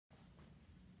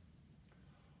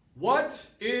What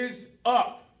is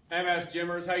up, MS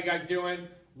Gymmers? How you guys doing?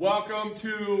 Welcome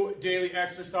to Daily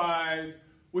Exercise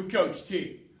with Coach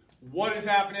T. What is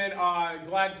happening?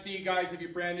 Glad to see you guys. If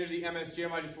you're brand new to the MS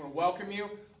Gym, I just want to welcome you.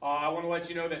 I want to let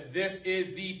you know that this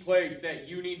is the place that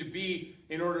you need to be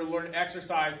in order to learn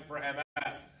exercise for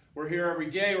MS. We're here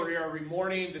every day. We're here every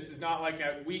morning. This is not like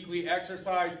a weekly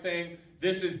exercise thing.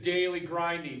 This is daily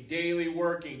grinding, daily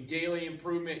working, daily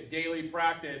improvement, daily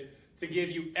practice to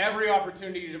give you every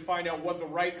opportunity to find out what the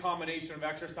right combination of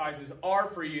exercises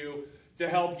are for you to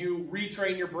help you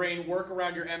retrain your brain, work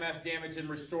around your MS damage, and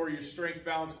restore your strength,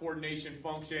 balance, coordination,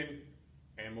 function,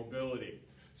 and mobility.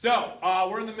 So,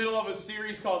 we're in the middle of a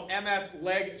series called MS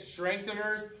Leg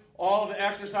Strengtheners. All of the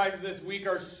exercises this week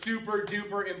are super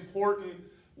duper important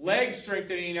leg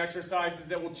strengthening exercises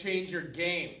that will change your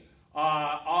game.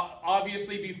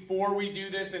 Obviously, before we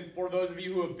do this, and for those of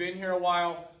you who have been here a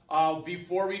while,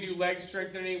 before we do leg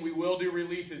strengthening, we will do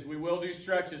releases, we will do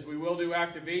stretches, we will do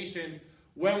activations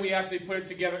when we actually put it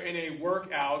together in a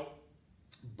workout.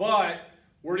 But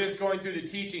we're just going through the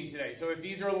teaching today. So if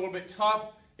these are a little bit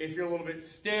tough, if you're a little bit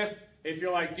stiff, if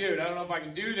you're like, dude, I don't know if I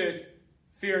can do this,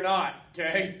 fear not,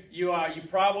 okay? You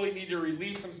probably need to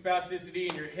release some spasticity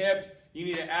in your hips. You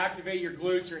need to activate your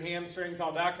glutes, your hamstrings,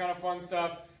 all that kind of fun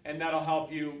stuff, and that'll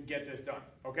help you get this done,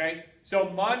 okay?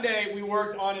 So Monday, we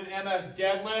worked on an MS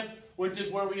deadlift, which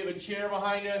is where we have a chair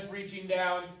behind us, reaching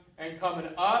down and coming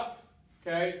up,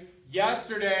 okay?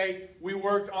 Yesterday, we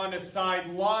worked on a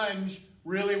side lunge,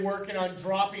 really working on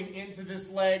dropping into this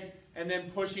leg and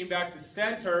then pushing back to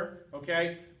center,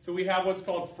 okay? So we have what's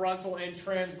called frontal and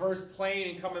transverse plane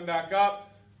and coming back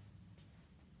up.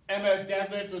 MS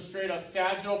deadlift was straight up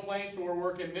sagittal plane, so we're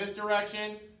working this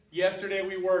direction. Yesterday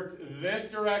we worked this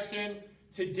direction.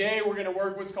 Today we're going to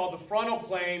work what's called the frontal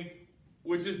plane,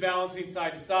 which is balancing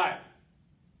side to side.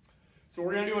 So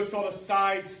we're going to do what's called a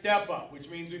side step up, which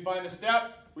means we find a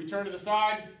step, we turn to the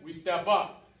side, we step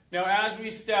up. Now as we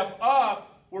step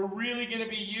up, we're really going to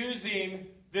be using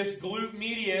this glute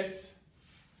medius,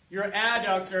 your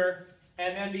adductor,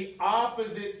 and then the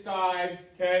opposite side,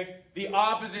 okay? The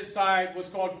opposite side, what's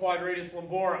called quadratus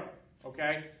lumborum,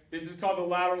 okay? This is called the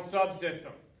lateral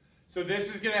subsystem. So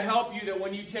this is going to help you that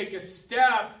when you take a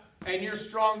step and you're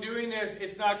strong doing this,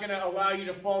 it's not going to allow you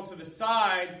to fall to the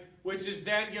side, which is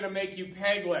then going to make you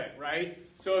peg leg, right?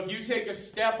 So if you take a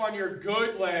step on your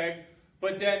good leg,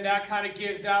 but then that kind of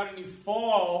gives out and you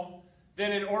fall,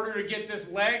 then in order to get this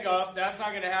leg up, that's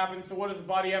not going to happen. So what does the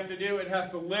body have to do? It has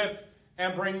to lift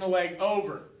and bring the leg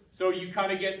over. So you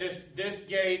kind of get this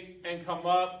gait and come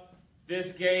up,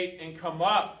 this gait and come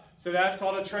up. So that's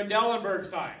called a Trendelenburg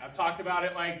sign. I've talked about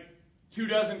it like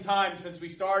 24 times since we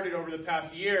started over the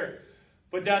past year,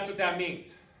 but that's what that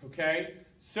means, okay?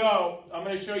 So I'm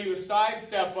going to show you a side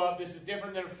step up. This is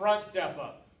different than a front step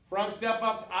up. Front step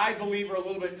ups, I believe, are a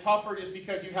little bit tougher just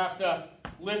because you have to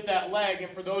lift that leg, and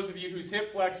for those of you whose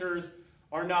hip flexors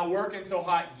are not working so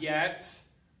hot yet,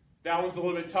 that one's a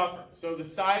little bit tougher. So the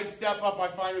side step up I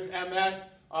find with MS,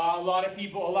 a lot of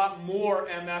people, a lot more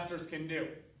MSers can do,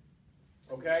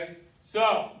 okay?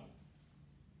 So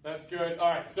that's good. All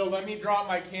right, so let me drop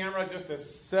my camera just a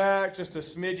sec, just a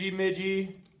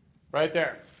smidgy-midgy, right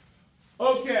there.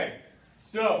 Okay,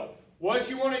 so what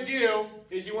you want to do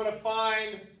is you want to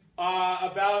find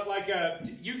about like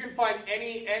you can find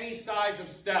any size of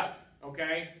step,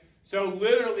 okay? So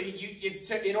literally,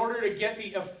 in order to get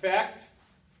the effect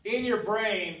in your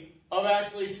brain of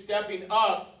actually stepping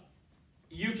up,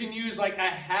 you can use like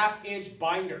a 1/2 inch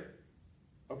binder,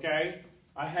 okay?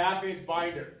 A 1/2 inch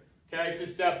binder. Okay, to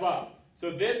step up.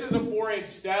 So this is a 4-inch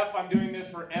step. I'm doing this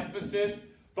for emphasis,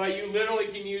 but you literally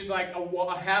can use like a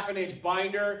 1/2 inch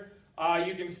binder.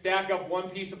 You can stack up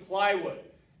one piece of plywood.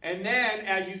 And then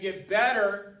as you get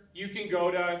better, you can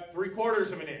go to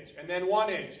 3/4 of an inch, and then 1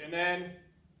 inch, and then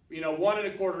 1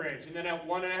 1/4 inch, and then at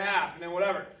 1 1/2, and then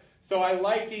whatever. So I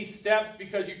like these steps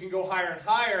because you can go higher and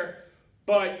higher,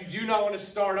 but you do not want to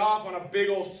start off on a big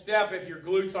old step if your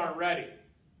glutes aren't ready.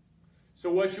 So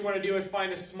what you want to do is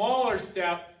find a smaller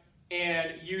step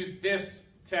and use this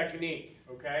technique,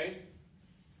 okay?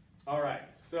 All right,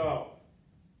 so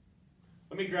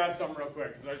let me grab something real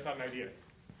quick because I just have an idea.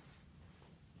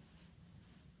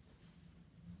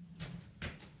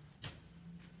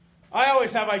 I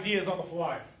always have ideas on the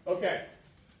fly. Okay,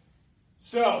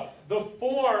 so the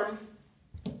form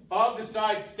of the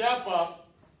side step up,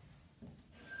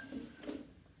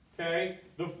 okay?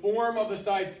 The form of the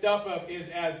side step up is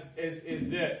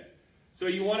this. So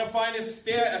you want to find a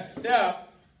step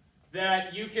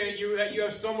that you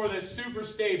have somewhere that's super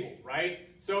stable, right?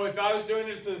 So if I was doing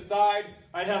this to the side,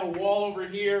 I'd have a wall over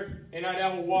here, and I'd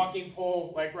have a walking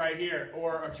pole like right here,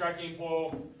 or a trekking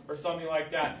pole, or something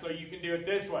like that. So you can do it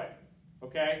this way,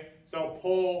 okay? So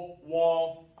pole,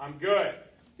 wall, I'm good.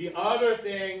 The other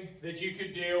thing that you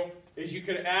could do is you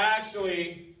could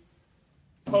actually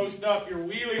post up your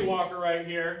wheelie walker right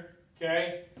here,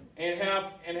 okay, and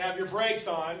have your brakes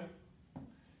on,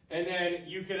 and then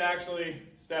you could actually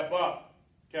step up,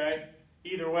 okay,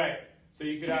 either way. So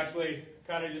you could actually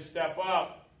kind of just step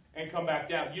up and come back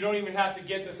down. You don't even have to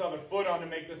get this other foot on to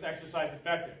make this exercise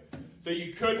effective. So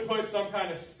you could put some kind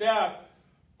of step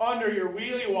under your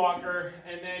wheelie walker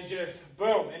and then just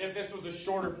boom. And if this was a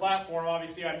shorter platform,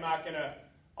 obviously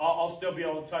I'll still be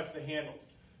able to touch the handles.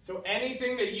 So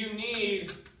anything that you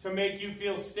need to make you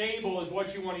feel stable is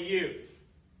what you want to use.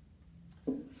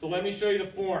 So let me show you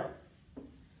the form.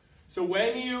 So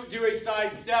when you do a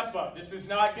side step up, this is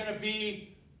not going to be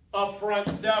a front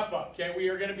step up, okay? We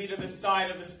are going to be to the side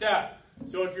of the step.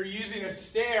 So if you're using a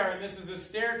stair, and this is a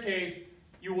staircase,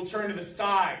 you will turn to the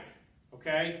side,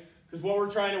 okay? Because what we're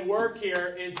trying to work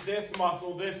here is this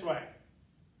muscle this way.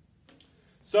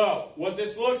 So what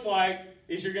this looks like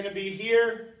is you're going to be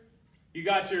here. You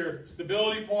got your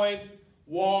stability points,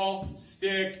 wall,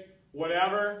 stick,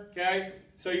 whatever, okay?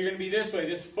 So you're going to be this way.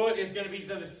 This foot is going to be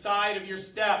to the side of your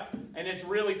step, and it's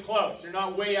really close. You're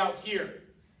not way out here.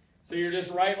 So you're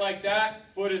just right like that.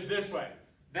 Foot is this way.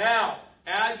 Now,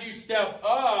 as you step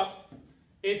up,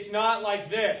 it's not like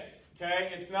this,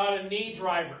 okay? It's not a knee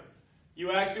driver.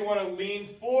 You actually want to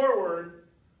lean forward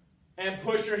and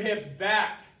push your hips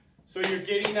back. So you're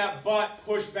getting that butt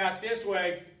pushed back this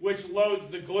way, which loads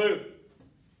the glute.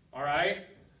 All right?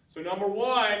 So number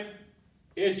one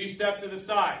is you step to the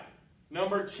side.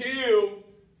 Number two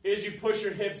is you push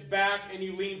your hips back and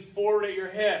you lean forward at your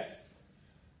hips.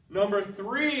 Number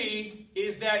three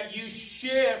is that you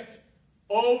shift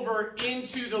over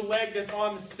into the leg that's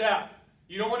on the step.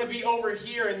 You don't want to be over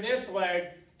here in this leg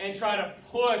and try to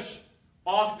push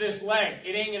off this leg.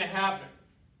 It ain't going to happen.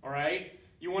 All right?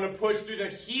 You want to push through the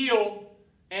heel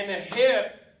and the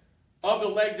hip of the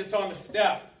leg that's on the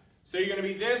step. So you're going to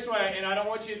be this way, and I don't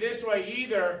want you this way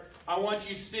either. I want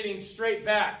you sitting straight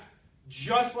back,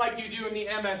 just like you do in the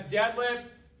MS deadlift,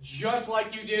 just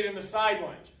like you did in the side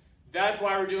lunge. That's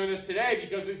why we're doing this today,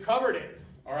 because we've covered it.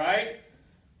 All right?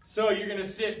 So you're going to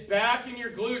sit back in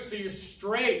your glute so you're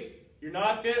straight. You're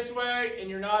not this way, and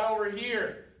you're not over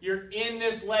here. You're in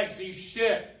this leg, so you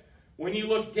shift. When you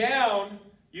look down,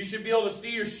 you should be able to see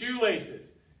your shoelaces.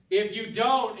 If you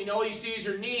don't, and all you see is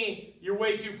your knee, you're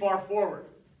way too far forward.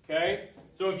 Okay?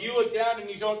 So if you look down and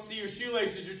you don't see your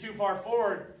shoelaces, you're too far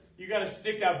forward, you got to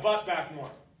stick that butt back more.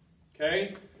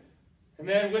 Okay? And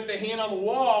then with the hand on the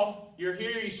wall, you're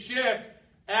here, you shift,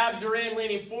 abs are in,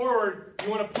 leaning forward.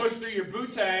 You want to push through your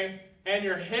butte and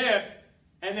your hips,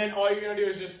 and then all you're going to do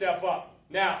is just step up.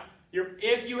 Now,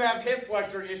 if you have hip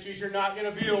flexor issues, you're not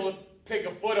going to be able to pick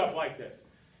a foot up like this.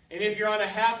 And if you're on a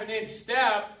 1/2 inch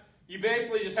step, you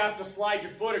basically just have to slide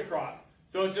your foot across.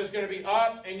 So it's just going to be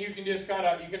up, and you can just kind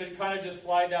of just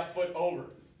slide that foot over.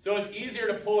 So it's easier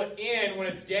to pull it in when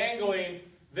it's dangling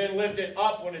than lift it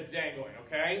up when it's dangling,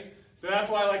 okay? So that's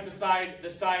why I like the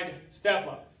side step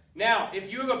up. Now, if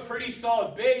you have a pretty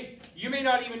solid base, you may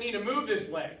not even need to move this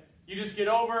leg. You just get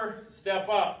over, step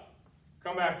up,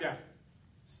 come back down.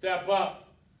 Step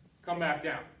up, come back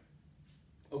down.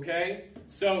 Okay?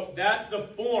 So that's the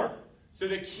form. So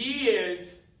the key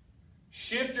is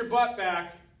shift your butt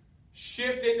back,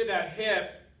 shift into that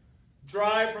hip,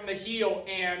 drive from the heel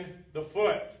and the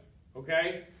foot.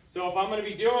 Okay? So if I'm going to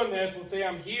be doing this, let's say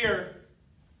I'm here,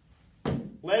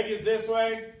 leg is this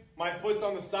way, my foot's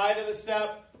on the side of the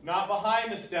step, not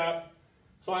behind the step.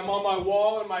 So I'm on my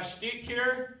wall and my shtick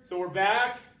here. So we're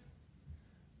back.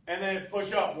 And then it's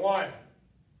push up. 1.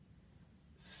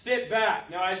 Sit back.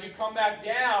 Now as you come back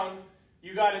down,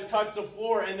 you got to touch the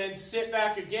floor and then sit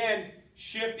back again,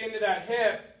 shift into that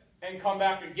hip, and come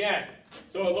back again.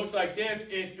 So it looks like this.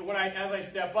 Is as I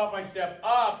step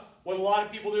up, what a lot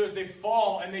of people do is they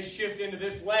fall and they shift into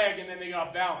this leg and then they get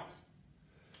off balance.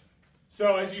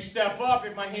 So as you step up,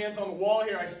 if my hand's on the wall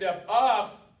here, I step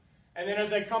up, and then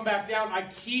as I come back down, I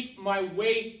keep my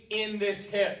weight in this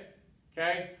hip,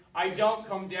 okay? I don't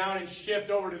come down and shift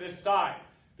over to this side,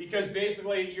 because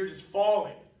basically you're just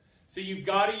falling. So you've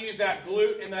got to use that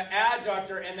glute and the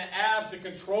adductor and the abs to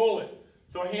control it.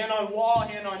 So hand on wall,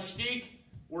 hand on shtick,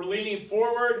 we're leaning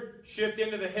forward, shift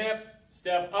into the hip,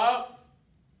 step up,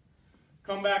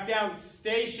 come back down,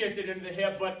 stay shifted into the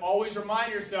hip, but always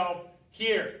remind yourself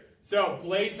here. So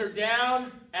blades are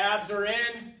down, abs are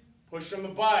in, push from the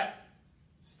butt,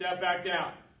 step back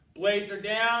down. Blades are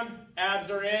down,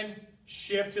 abs are in,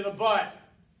 shift to the butt,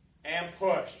 and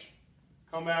push.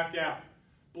 Come back down.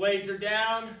 Blades are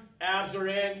down, abs are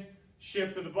in,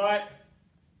 shift to the butt,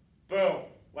 boom,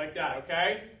 like that,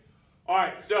 okay? All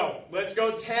right, so let's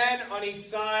go 10 on each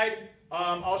side.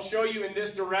 I'll show you in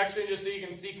this direction just so you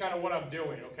can see kind of what I'm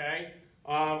doing, okay?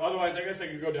 Otherwise, I guess I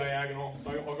could go diagonal.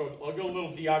 So I'll go a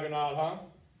little diagonal, huh?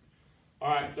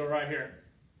 All right, so right here.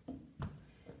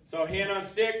 So hand on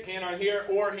stick, hand on here,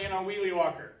 or hand on wheelie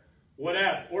walker.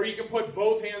 Whatever. Or you can put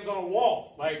both hands on a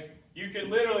wall. Like, you can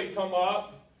literally come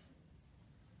up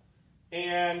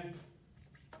and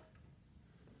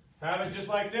have it just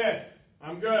like this.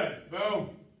 I'm good. Boom.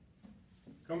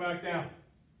 Come back down.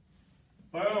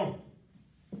 Boom.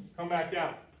 Come back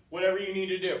down. Whatever you need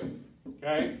to do.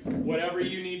 Okay? Whatever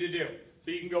you need to do.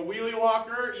 So you can go wheelie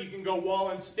walker, you can go wall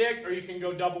and stick, or you can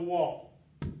go double wall.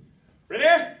 Ready?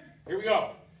 Here we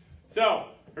go. So,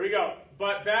 here we go.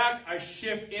 Butt back, I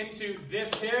shift into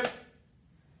this hip,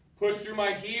 push through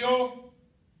my heel,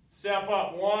 step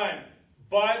up. 1.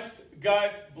 Butts,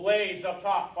 guts, blades up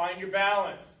top. Find your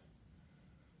balance.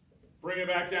 Bring it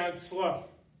back down slow.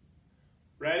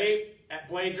 Ready?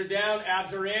 Blades are down,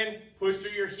 abs are in. Push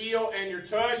through your heel and your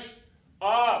tush.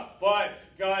 Up, butts,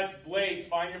 guts, blades.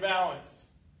 Find your balance.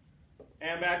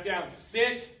 And back down.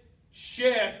 Sit,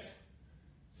 shift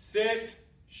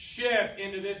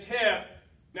into this hip.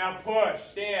 Now push,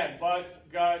 stand, butts,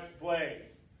 guts, blades.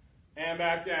 And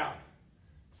back down.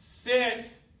 Sit,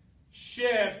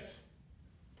 shift,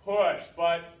 push,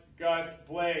 butts, guts,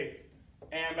 blades.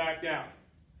 And back down.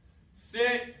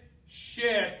 Sit,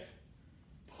 shift,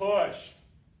 push,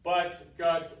 butts,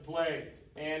 guts, blades.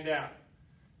 And down.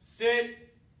 Sit,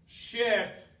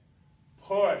 shift,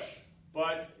 push,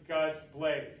 butts, guts,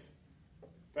 blades.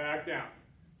 Back down.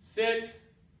 Sit,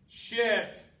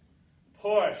 shift,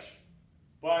 push,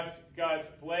 butts, guts,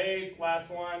 blades. Last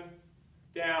one.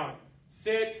 Down.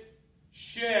 Sit,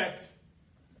 shift,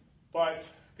 butts,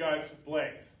 guts,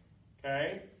 blades.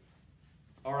 Okay?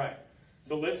 All right.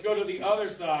 So let's go to the other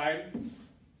side.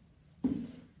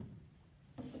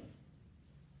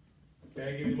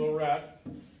 Okay, give you a little rest.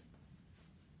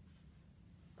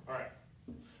 All right.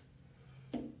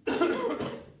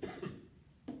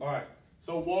 All right.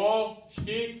 So wall,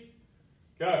 stick,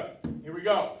 go. Here we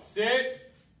go.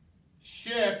 Sit,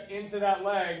 shift into that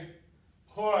leg,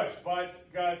 push, butts,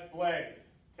 guts, blades.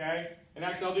 Okay? And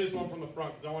actually, I'll do this one from the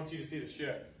front because I want you to see the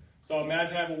shift. So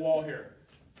imagine I have a wall here.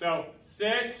 So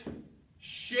sit,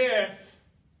 shift,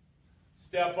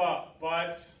 step up,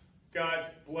 butts,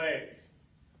 guts, blades.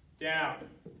 Down.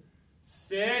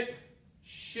 Sit,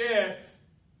 shift,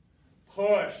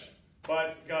 push,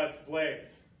 butts, guts,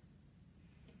 blades.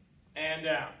 And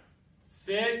down.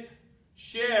 Sit,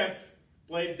 shift,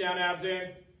 blades down, abs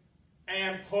in,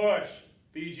 and push,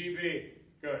 BGB.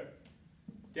 Good.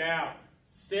 Down.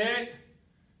 Sit,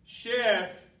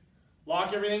 shift,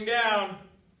 lock everything down,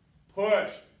 push.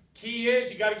 Key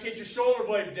is you got to get your shoulder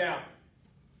blades down.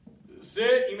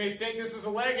 Sit, you may think this is a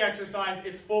leg exercise,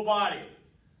 it's full body.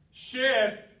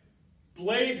 Shift,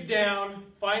 blades down,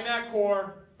 find that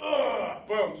core,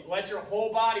 boom. Let your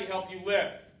whole body help you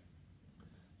lift.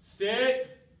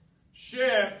 Sit,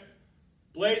 shift,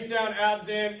 blades down, abs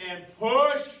in, and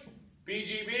push,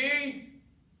 BGB.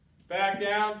 Back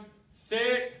down,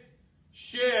 sit,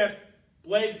 shift,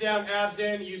 blades down, abs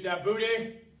in, use that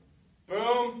booty.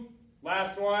 Boom.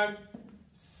 Last one.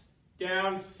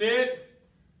 Down, sit,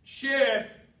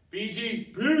 shift,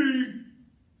 BGB,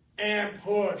 and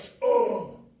push.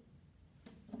 Oh.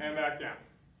 And back down.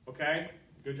 Okay?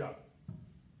 Good job.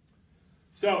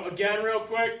 So again, real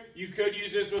quick, you could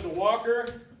use this with a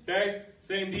walker. Okay?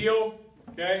 Same deal.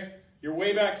 Okay? You're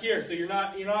way back here, so you're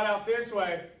not out this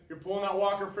way. You're pulling that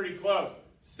walker pretty close.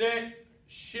 Sit,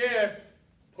 shift,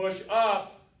 push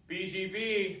up,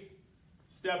 BGB,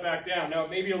 step back down. Now, it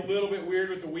may be a little bit weird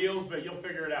with the wheels, but you'll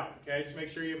figure it out, okay? Just make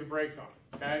sure you have your brakes on,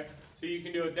 okay? So you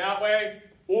can do it that way,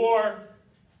 or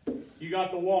you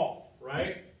got the wall,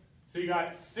 right? So you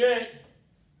got sit,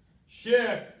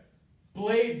 shift,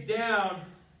 blades down,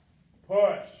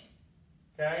 push,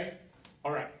 okay?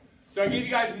 All right. So I gave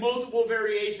you guys multiple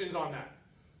variations on that.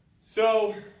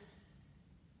 So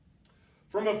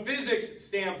from a physics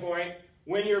standpoint,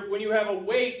 when you have a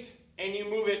weight and you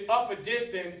move it up a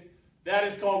distance, that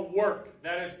is called work.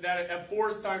 That is a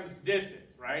force times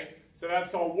distance, right? So that's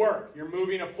called work. You're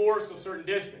moving a force a certain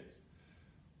distance.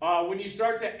 When you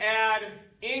start to add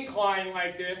incline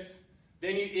like this,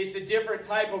 then it's a different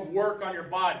type of work on your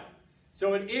body.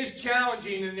 So it is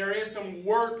challenging, and there is some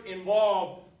work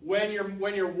involved when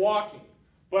you're walking.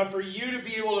 But for you to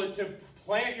be able to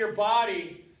plant your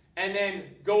body and then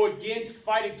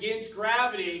fight against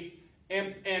gravity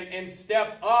and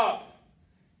step up,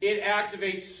 it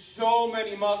activates so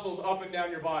many muscles up and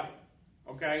down your body,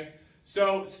 okay?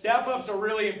 So step-ups are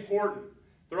really important.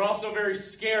 They're also very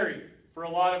scary for a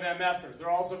lot of MSers. They're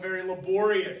also very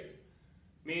laborious,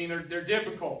 meaning they're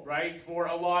difficult, right, for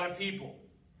a lot of people.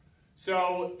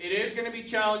 So it is going to be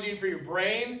challenging for your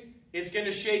brain. It's going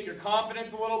to shake your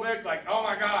confidence a little bit, like, oh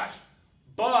my gosh.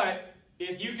 But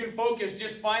if you can focus,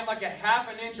 just find like a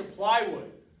 ½ an inch of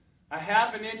plywood, a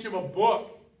 ½ an inch of a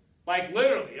book, like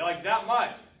literally, like that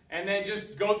much, and then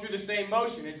just go through the same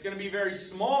motion. It's going to be very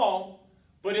small,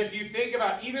 but if you think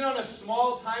about, even on a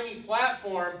small, tiny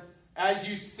platform, as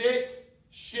you sit,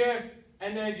 shift,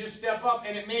 and then just step up,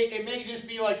 and it may just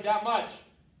be like that much.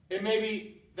 It may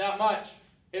be that much.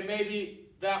 It may be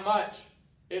that much.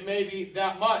 It may be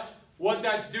that much. What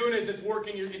that's doing is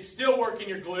it's still working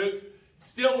your glute,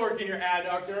 still working your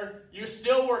adductor, you're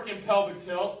still working pelvic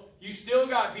tilt, you still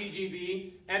got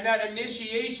BGB, and that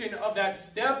initiation of that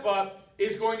step up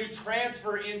is going to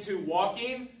transfer into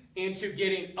walking, into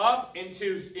getting up,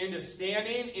 into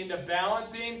standing, into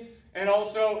balancing, and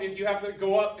also if you have to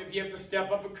go up, if you have to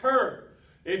step up a curb,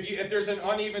 if there's an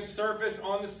uneven surface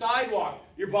on the sidewalk,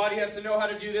 your body has to know how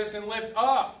to do this and lift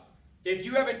up. If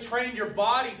you haven't trained your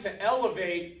body to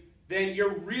elevate, then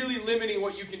you're really limiting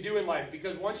what you can do in life,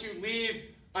 because once you leave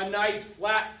a nice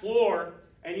flat floor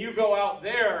and you go out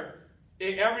there,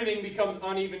 everything becomes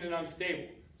uneven and unstable.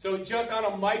 So just on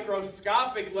a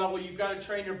microscopic level, you've got to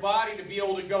train your body to be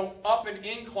able to go up an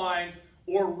incline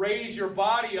or raise your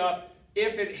body up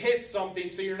if it hits something,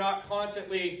 so you're not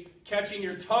constantly catching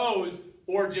your toes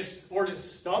or just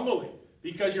stumbling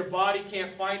because your body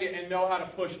can't find it and know how to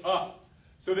push up.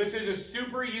 So this is a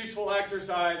super useful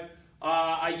exercise.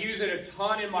 I use it a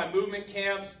ton in my movement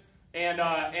camps and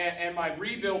my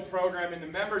rebuild program in the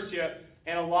membership.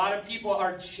 And a lot of people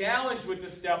are challenged with the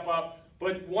step up,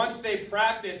 but once they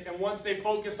practice and once they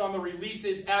focus on the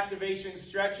releases, activation,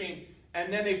 stretching,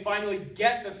 and then they finally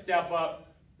get the step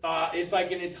up, it's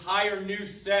like an entire new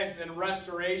sense and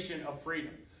restoration of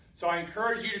freedom. So I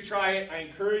encourage you to try it. I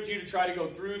encourage you to try to go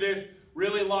through this,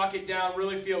 really lock it down,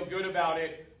 really feel good about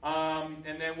it.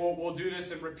 And then we'll do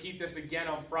this and repeat this again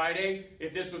on Friday.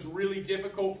 If this was really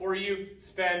difficult for you,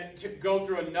 go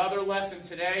through another lesson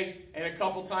today and a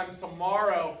couple times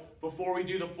tomorrow before we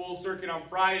do the full circuit on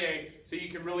Friday, so you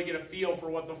can really get a feel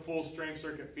for what the full strength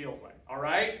circuit feels like. All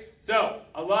right? So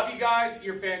I love you guys.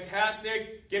 You're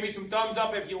fantastic. Give me some thumbs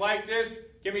up if you like this.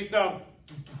 Give me some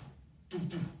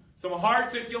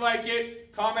hearts if you like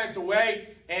it. Comments away.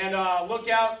 And look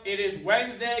out, it is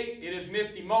Wednesday. It is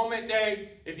Misty Moment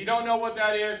Day. If you don't know what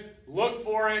that is, look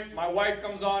for it. My wife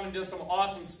comes on and does some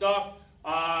awesome stuff.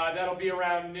 That'll be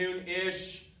around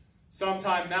noon-ish,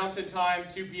 sometime Mountain Time,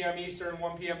 2 p.m. Eastern,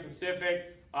 1 p.m.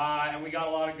 Pacific. And we got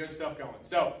a lot of good stuff going.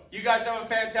 So you guys have a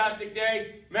fantastic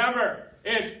day. Remember,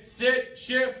 it's sit,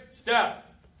 shift, step.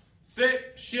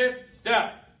 Sit, shift,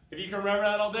 step. If you can remember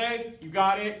that all day, you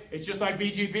got it. It's just like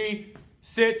BGB.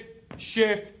 Sit,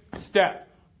 shift, step.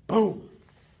 Boom.